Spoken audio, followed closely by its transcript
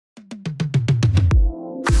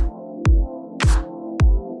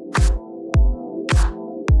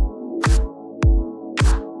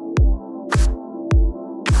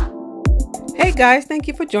Hey guys, thank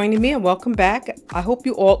you for joining me and welcome back. I hope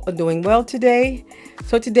you all are doing well today.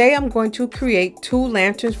 So today I'm going to create two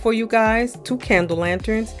lanterns for you guys, two candle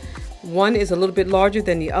lanterns. One is a little bit larger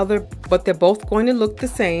than the other, but they're both going to look the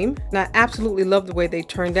same. And I absolutely love the way they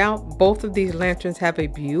turned out. Both of these lanterns have a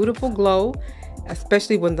beautiful glow,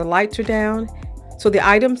 especially when the lights are down. So the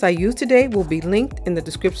items I use today will be linked in the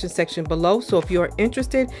description section below. So if you are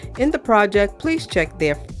interested in the project, please check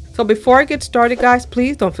there. So before I get started, guys,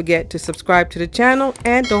 please don't forget to subscribe to the channel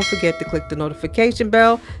and don't forget to click the notification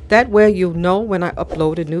bell. That way you'll know when I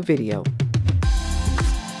upload a new video.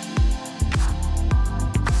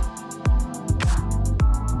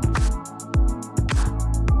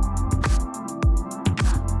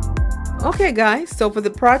 Okay guys, so for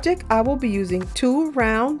the project I will be using two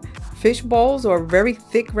round fish bowls, or very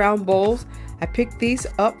thick round bowls. I picked these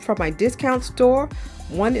up from my discount store.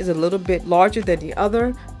 One is a little bit larger than the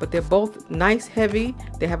other, but they're both nice heavy.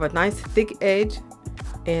 They have a nice thick edge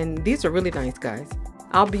and these are really nice, guys.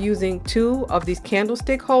 I'll be using two of these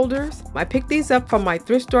candlestick holders. I picked these up from my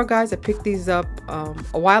thrift store, guys. I picked these up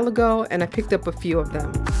a while ago and I picked up a few of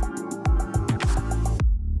them.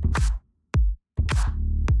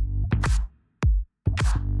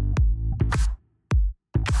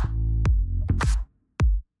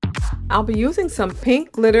 I'll be using some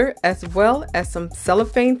pink glitter as well as some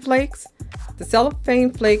cellophane flakes. The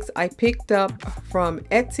cellophane flakes I picked up from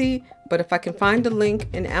Etsy, but if I can find the link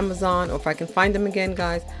in Amazon, or if I can find them again,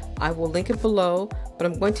 guys, I will link it below. But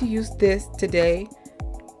I'm going to use this today.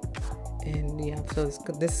 And yeah, so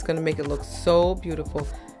this is going to make it look so beautiful.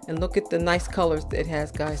 And look at the nice colors it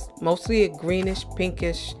has, guys. Mostly a greenish,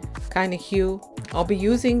 pinkish kind of hue. I'll be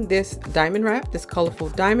using this diamond wrap, this colorful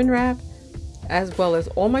diamond wrap, as well as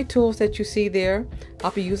all my tools that you see there.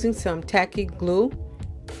 I'll be using some tacky glue.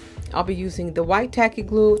 I'll be using the white tacky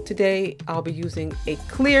glue today. I'll be using a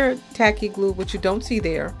clear tacky glue, which you don't see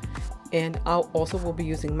there. And I'll also will be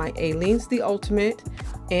using my Aleene's The Ultimate,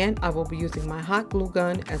 and I will be using my hot glue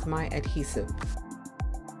gun as my adhesive.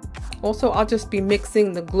 Also, I'll just be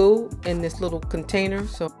mixing the glue in this little container.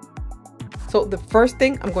 So the first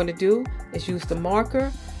thing I'm going to do is use the marker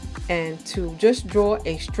and to just draw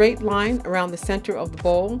a straight line around the center of the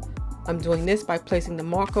bowl. I'm doing this by placing the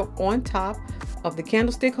marker on top of the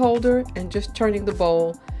candlestick holder and just turning the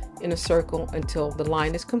bowl in a circle until the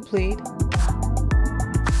line is complete.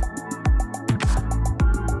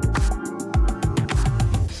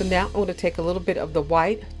 So now I'm going to take a little bit of the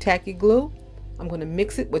white tacky glue. I'm going to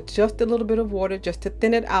mix it with just a little bit of water just to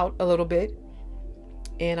thin it out a little bit.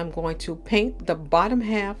 And I'm going to paint the bottom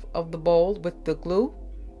half of the bowl with the glue.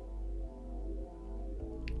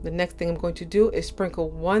 The next thing I'm going to do is sprinkle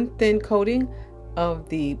one thin coating of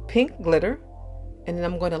the pink glitter, and then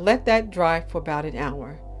I'm going to let that dry for about an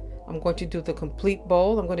hour. I'm going to do the complete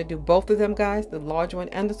bowl. I'm going to do both of them, guys, the large one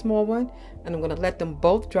and the small one, and I'm going to let them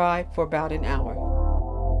both dry for about an hour.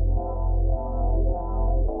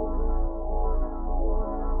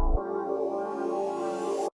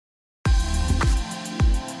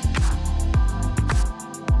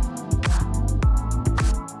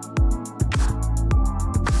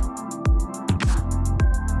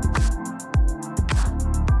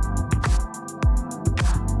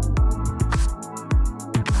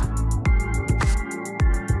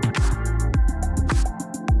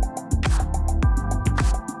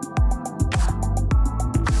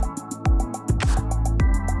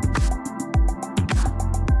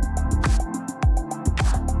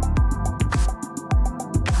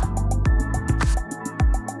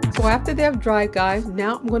 So after they've dried, guys,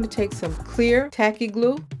 now I'm going to take some clear tacky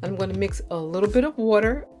glue. I'm going to mix a little bit of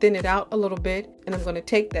water, thin it out a little bit, and I'm going to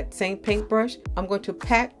take that same paintbrush. I'm going to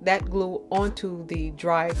pat that glue onto the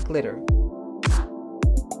dried glitter.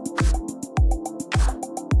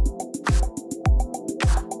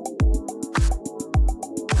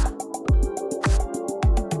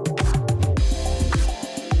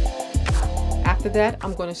 After that,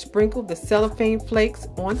 I'm going to sprinkle the cellophane flakes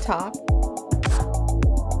on top.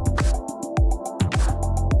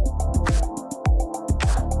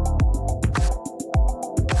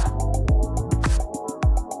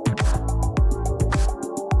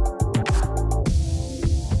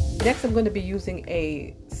 Next, I'm going to be using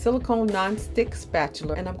a silicone non-stick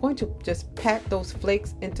spatula, and I'm going to just pat those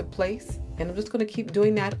flakes into place. And I'm just going to keep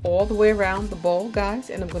doing that all the way around the bowl,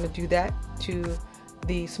 guys, and I'm going to do that to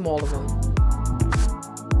the smaller one.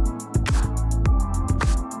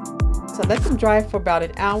 So let them dry for about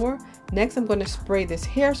an hour. Next, I'm going to spray this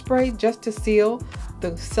hairspray just to seal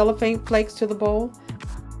the cellophane flakes to the bowl.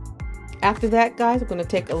 After that, guys, I'm going to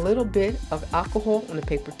take a little bit of alcohol on a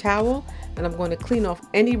paper towel, and I'm going to clean off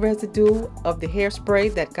any residue of the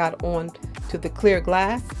hairspray that got on to the clear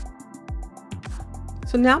glass.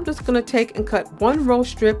 So now I'm just going to take and cut one roll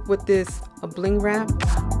strip with this bling wrap.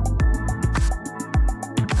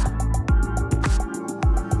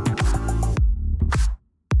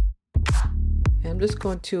 And I'm just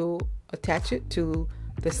going to attach it to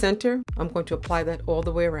the center. I'm going to apply that all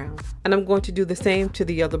the way around. And I'm going to do the same to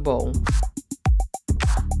the other bowl.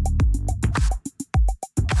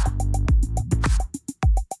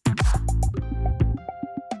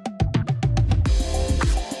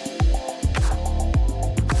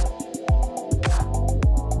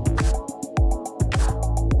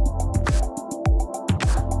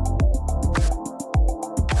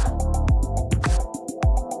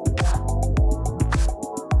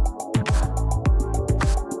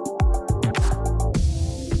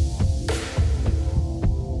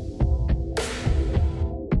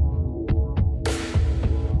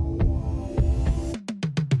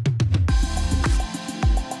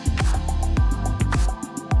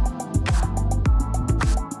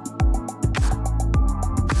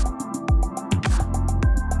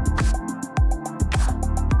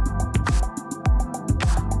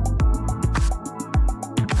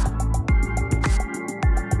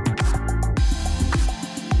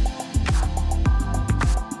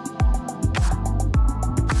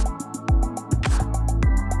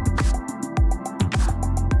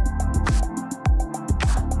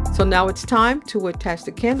 So now it's time to attach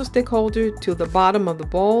the candlestick holder to the bottom of the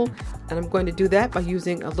bowl, and I'm going to do that by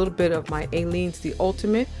using a little bit of my Aleene's The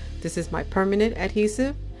Ultimate. This is my permanent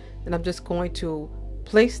adhesive, and I'm just going to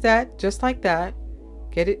place that just like that,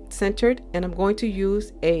 get it centered, and I'm going to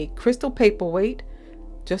use a crystal paperweight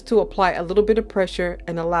just to apply a little bit of pressure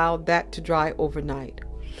and allow that to dry overnight.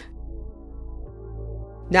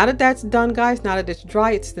 Now that that's done, guys, now that it's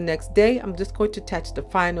dry, it's the next day, I'm just going to attach the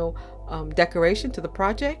final decoration to the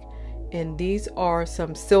project. And these are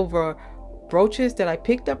some silver brooches that I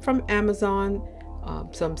picked up from Amazon,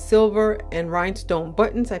 some silver and rhinestone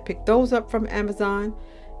buttons. I picked those up from Amazon.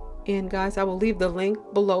 And guys, I will leave the link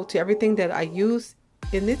below to everything that I use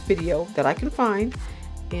in this video that I can find.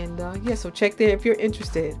 And yeah, so check there if you're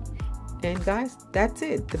interested. And guys, that's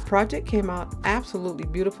it. The project came out absolutely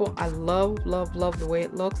beautiful. I love the way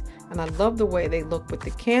it looks, and I love the way they look with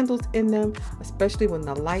the candles in them, especially when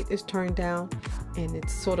the light is turned down, and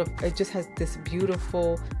it's sort of, it just has this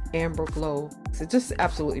beautiful amber glow. It's just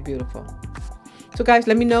absolutely beautiful. So guys,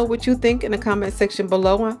 let me know what you think in the comment section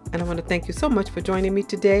below, and I want to thank you so much for joining me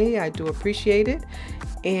today. I do appreciate it,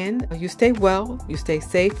 and you stay well, you stay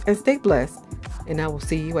safe, and stay blessed, and I will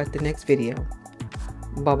see you at the next video.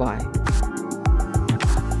 Bye-bye.